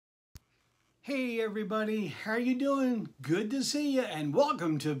Hey everybody, how you doing? Good to see you and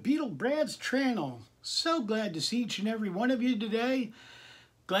welcome to Beatle Brad's channel. So glad to see each and every one of you today.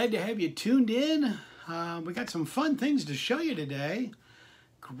 Glad to have you tuned in. We got some fun things to show you today.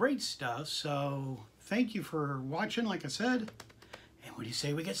 Great stuff, so thank you for watching like I said. And what do you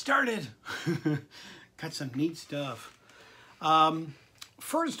say we get started? Got some neat stuff.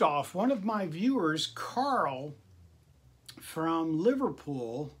 First off, one of my viewers, Carl from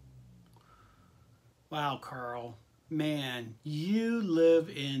Liverpool. Wow, Carl, man, you live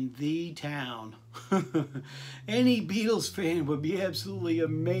in the town. Any Beatles fan would be absolutely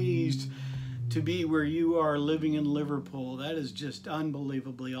amazed to be where you are living in Liverpool. That is just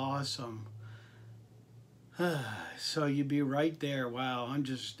unbelievably awesome. So you'd be right there. Wow, I'm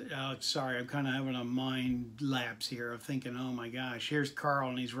just, sorry, I'm kind of having a mind lapse here of thinking, oh my gosh, here's Carl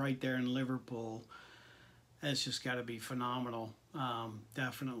and he's right there in Liverpool. That's just got to be phenomenal,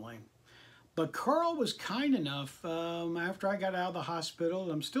 definitely. But Carl was kind enough, after I got out of the hospital,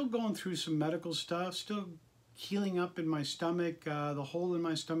 I'm still going through some medical stuff, still healing up in my stomach, the hole in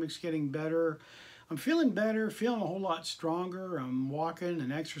my stomach's getting better. I'm feeling better, feeling a whole lot stronger, I'm walking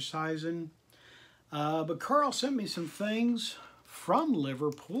and exercising. But Carl sent me some things from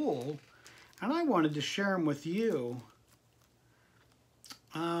Liverpool, and I wanted to share them with you.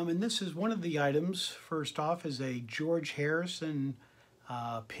 And this is one of the items. First off is a George Harrison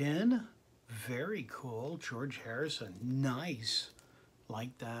pin. Very cool, George Harrison, nice,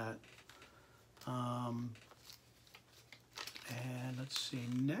 like that. And let's see,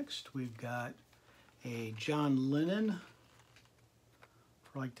 next we've got a John Lennon,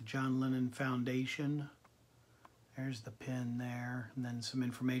 for like the John Lennon Foundation. There's the pin there, and then some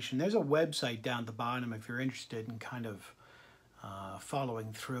information. There's a website down at the bottom if you're interested in kind of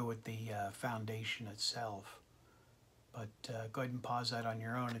following through with the foundation itself. But go ahead and pause that on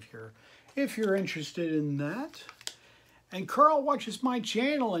your own if you're interested in that. And Carl watches my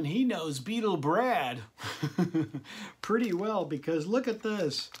channel and he knows Beatle Brad pretty well, because look at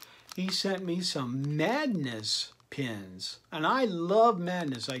this. He sent me some Madness pins. And I love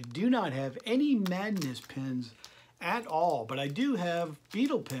Madness. I do not have any Madness pins at all, but I do have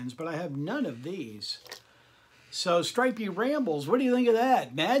Beatle pins, but I have none of these. So Stripey Rambles, what do you think of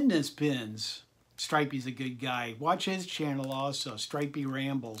that? Madness pins. Stripey's a good guy. Watch his channel also, Stripey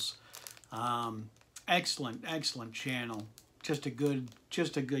Rambles. Excellent channel. Just a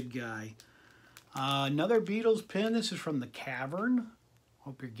good guy. Another Beatles pin. This is from the Cavern.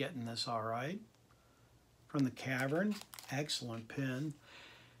 Hope you're getting this all right. From the Cavern. Excellent pin.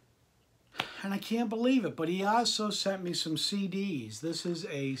 And I can't believe it, but he also sent me some CDs. This is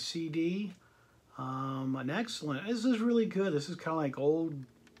a CD. This is really good. This is kind of like old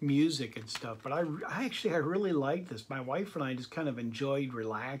music and stuff, but I really like this. My wife and I just kind of enjoyed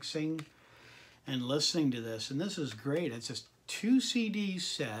relaxing and listening to this, and this is great. It's just 2 CD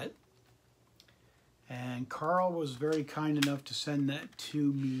set, and Carl was very kind enough to send that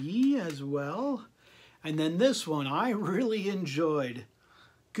to me as well. And then this one I really enjoyed.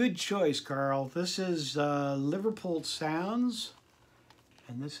 Good choice, Carl. This is Liverpool Sounds,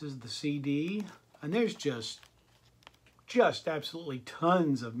 and this is the CD, and there's just absolutely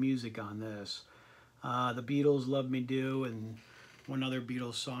tons of music on this. The Beatles, Love Me Do, and one other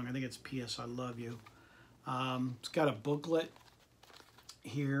Beatles song. I think it's P.S. I Love You. It's got a booklet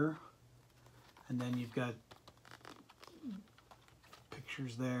here, and then you've got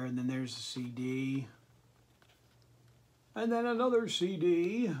pictures there, and then there's the CD, and then another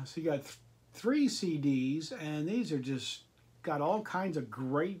CD. So you got 3 CDs, and these are just got all kinds of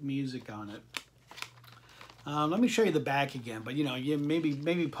great music on it. Let me show you the back again, but you know, you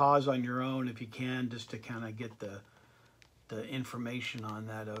maybe pause on your own if you can, just to kind of get the information on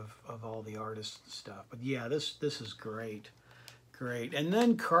that of all the artists and stuff. But yeah, this is great. And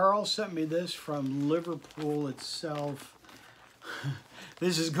then Carl sent me this from Liverpool itself.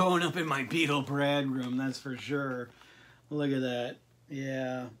 This is going up in my Beatle Brad room, that's for sure. Look at that.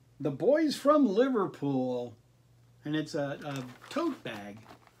 Yeah, the boys from Liverpool, and it's a tote bag,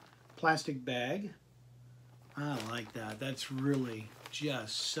 plastic bag. I like that. That's really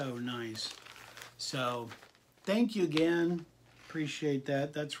just so nice. So thank you again. Appreciate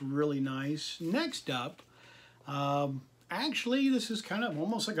that. That's really nice. Next up, actually, this is kind of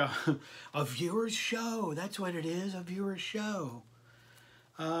almost like a viewer's show. That's what it is, a viewer's show.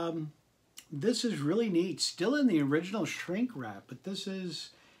 This is really neat. Still in the original shrink wrap, but this is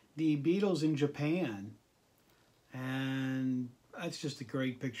the Beatles in Japan. And that's just a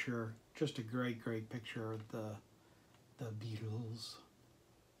great picture. Just a great picture of the Beatles.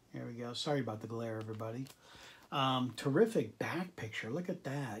 There we go. Sorry about the glare, everybody. Terrific back picture. Look at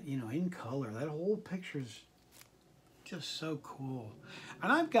that, you know, in color. That whole picture's just so cool.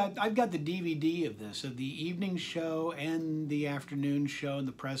 And I've got the DVD of this, of the evening show and the afternoon show and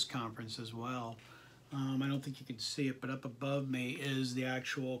the press conference as well. I don't think you can see it, but up above me is the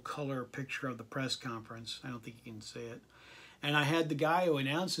actual color picture of the press conference. I don't think you can see it. And I had the guy who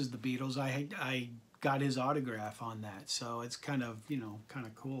announces the Beatles, I got his autograph on that. So it's kind of, you know, kind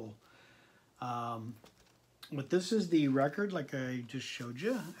of cool. But this is the record, like I just showed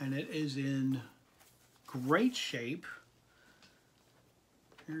you, and it is in great shape.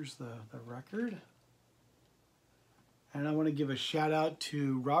 Here's the record. And I want to give a shout out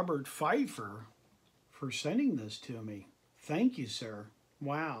to Robert Pfeiffer for sending this to me. Thank you, sir.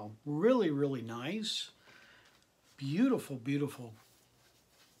 Wow. Really, really nice. Beautiful, beautiful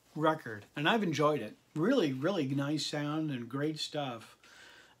record. And I've enjoyed it. Really, really nice sound and great stuff.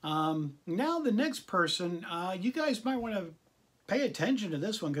 Now the next person, you guys might want to pay attention to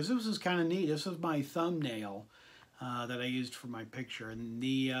this one because this is kind of neat. This is my thumbnail that I used for my picture. And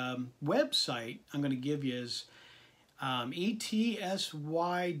the website I'm going to give you is etsy.com.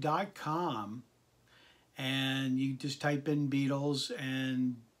 And you just type in Beatles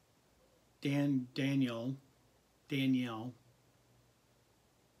and Danielle,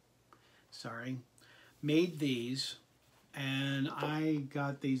 sorry, made these, and I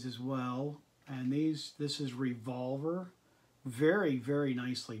got these as well. And this is Revolver, very, very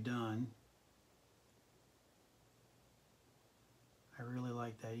nicely done. I really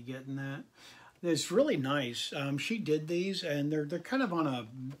like that. You getting that? It's really nice. She did these, and they're kind of on a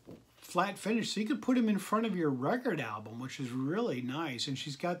flat finish, so you could put them in front of your record album, which is really nice. And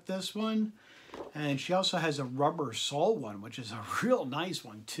she's got this one, and she also has a rubber sole one, which is a real nice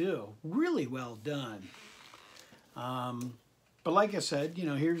one too. Really well done. But like I said, you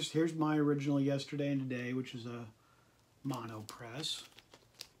know, here's my original Yesterday and Today, which is a mono press.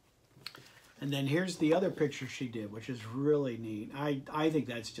 And then here's the other picture she did, which is really neat. I think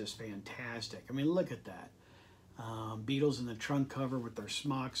that's just fantastic. I mean, look at that. Beatles in the trunk cover with their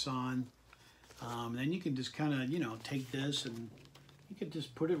smocks on. Then you can just kind of, you know, take this and you can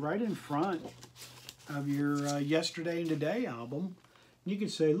just put it right in front of your Yesterday and Today album. You can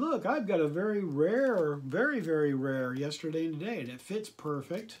say, look, I've got a very rare, very, very rare Yesterday and Today, and it fits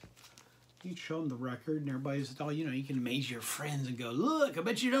perfect. You can show them the record, and everybody's all, you know, you can amaze your friends and go, look, I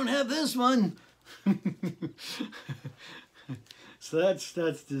bet you don't have this one. So that's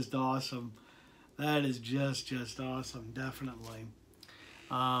just awesome. That is just awesome, definitely.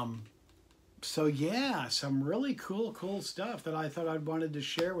 So yeah, some really cool stuff that I thought I'd wanted to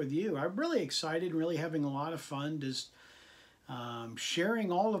share with you. I'm really excited, really having a lot of fun just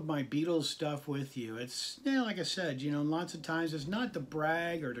sharing all of my Beatles stuff with you. It's, you know, like I said, you know, lots of times it's not to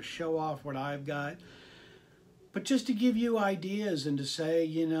brag or to show off what I've got, but just to give you ideas and to say,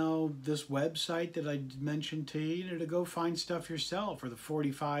 you know, this website that I mentioned to you, you know, to go find stuff yourself, or the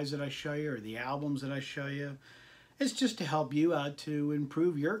 45s that I show you, or the albums that I show you. It's just to help you out to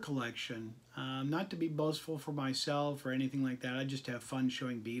improve your collection. Not to be boastful for myself or anything like that. I just have fun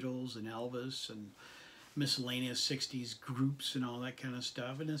showing Beatles and Elvis and miscellaneous 60s groups and all that kind of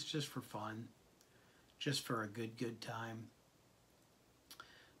stuff. And it's just for fun. Just for a good time.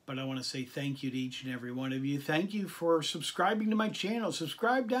 But I want to say thank you to each and every one of you. Thank you for subscribing to my channel.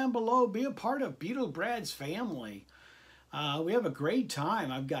 Subscribe down below. Be a part of Beatle Brad's family. We have a great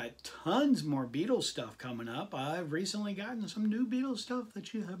time. I've got tons more Beatles stuff coming up. I've recently gotten some new Beatles stuff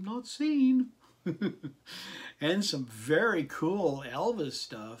that you have not seen. And some very cool Elvis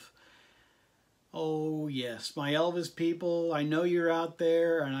stuff. Oh yes, my Elvis people, I know you're out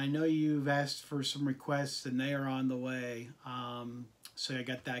there, and I know you've asked for some requests, and they are on the way. So I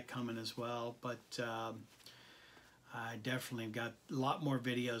got that coming as well. But I definitely got a lot more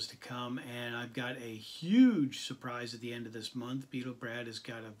videos to come, and I've got a huge surprise at the end of this month. Beatle Brad has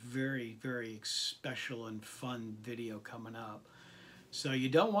got a very, very special and fun video coming up. So you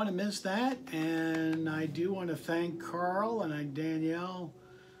don't want to miss that. And I do want to thank Carl and Danielle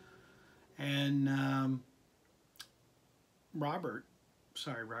and Robert.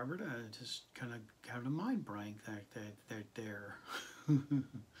 Sorry, Robert, I just kind of got a mind blank there.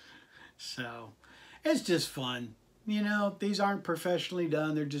 So it's just fun. You know, these aren't professionally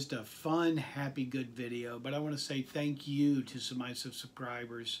done. They're just a fun, happy, good video. But I want to say thank you to some of my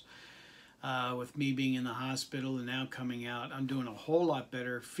subscribers. With me being in the hospital and now coming out, I'm doing a whole lot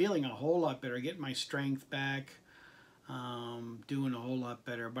better, feeling a whole lot better, getting my strength back, doing a whole lot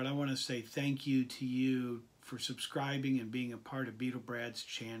better. But I want to say thank you to you for subscribing and being a part of Beatle Brad's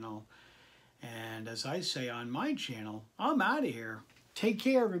channel. And as I say on my channel, I'm out of here. Take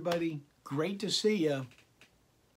care, everybody. Great to see you.